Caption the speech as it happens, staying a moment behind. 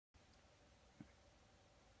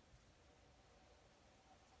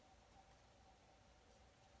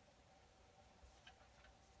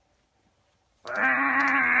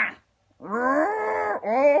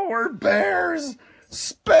bears,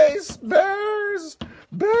 space bears,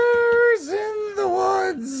 bears in the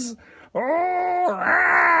woods. Oh,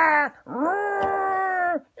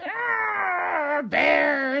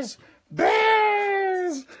 bears,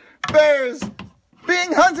 bears, bears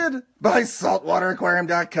being hunted by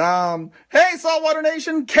SaltwaterAquarium.com. Hey, Saltwater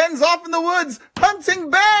Nation, Ken's off in the woods hunting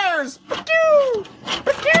bears.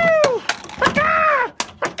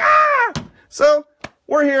 So,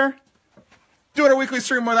 we're here doing our weekly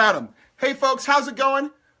stream without him. Hey, folks, how's it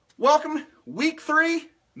going? Welcome, week 3,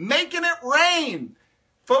 making it rain.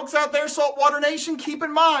 Folks out there, Saltwater Nation, keep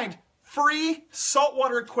in mind, free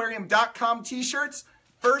SaltwaterAquarium.com t-shirts,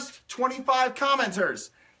 first 25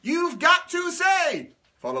 commenters. You've got to say,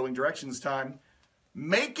 following directions time,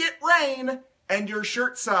 make it rain and your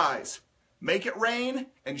shirt size. Make it rain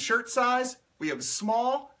and shirt size. We have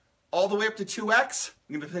small all the way up to 2X.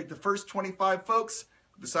 I'm going to take the first 25 folks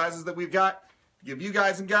with the sizes that we've got to give you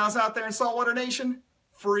guys and gals out there in Saltwater Nation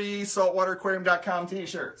free SaltwaterAquarium.com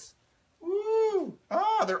t-shirts. Woo!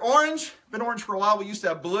 Ah, they're orange. Been orange for a while. We used to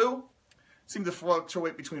have blue. Seem to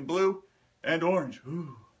fluctuate between blue and orange.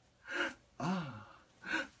 Ooh. Ah.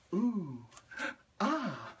 Ooh.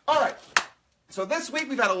 Ah. All right. So this week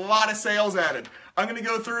we've had a lot of sales added. I'm going to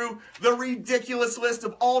go through the ridiculous list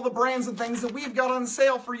of all the brands and things that we've got on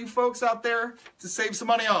sale for you folks out there to save some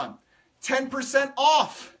money on. 10%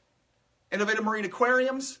 off Innovative Marine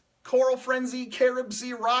Aquariums, Coral Frenzy, Carib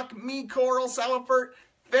Sea Rock, Me Coral, Salifert,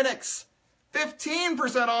 Phoenix.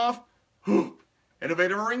 15% off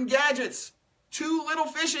Innovative Marine Gadgets, Two Little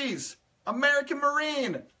Fishies, American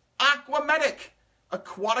Marine, Aquamedic,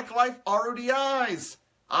 Aquatic Life RODIs,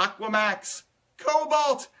 Aquamax,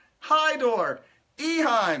 Cobalt, Hydor,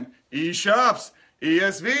 Eheim, eShops,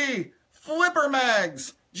 ESV, Flipper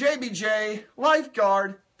Mags, JBJ,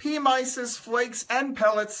 Lifeguard, P-Mysis, Flakes and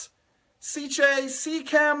Pellets, Seache,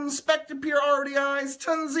 Seachem, Spectapure RODIs,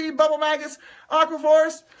 Tunzi, Bubble Magus,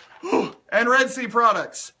 Aquaforest, and Red Sea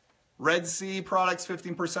products. Red Sea products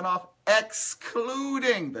 15% off,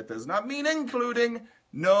 excluding, that does not mean including,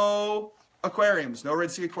 no aquariums, no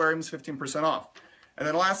Red Sea aquariums, 15% off. And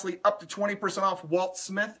then lastly, up to 20% off Walt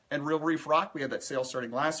Smith and Real Reef Rock. We had that sale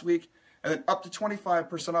starting last week. And then up to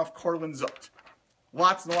 25% off Cortland Zote.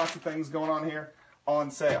 Lots and lots of things going on here on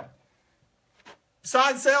sale.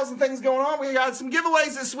 Besides sales and things going on, we got some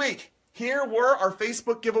giveaways this week. Here were our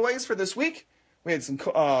Facebook giveaways for this week. We had some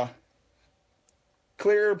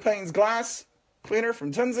Clear Panes Glass Cleaner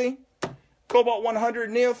from Tunzi, Cobalt 100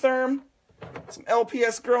 Neotherm, some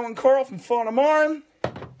LPS Growing Coral from Fauna Marne,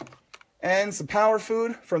 and some Power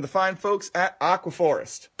Food from the fine folks at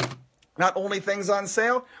Aquaforest. Not only things on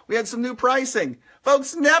sale, we had some new pricing.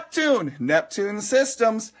 Folks, Neptune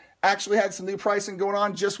Systems actually had some new pricing going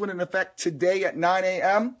on, just went into effect today at 9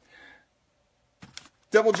 a.m.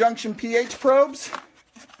 Double junction pH probes,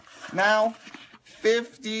 now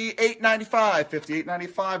 $58.95.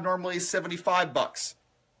 $58.95, normally $75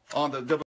 on the double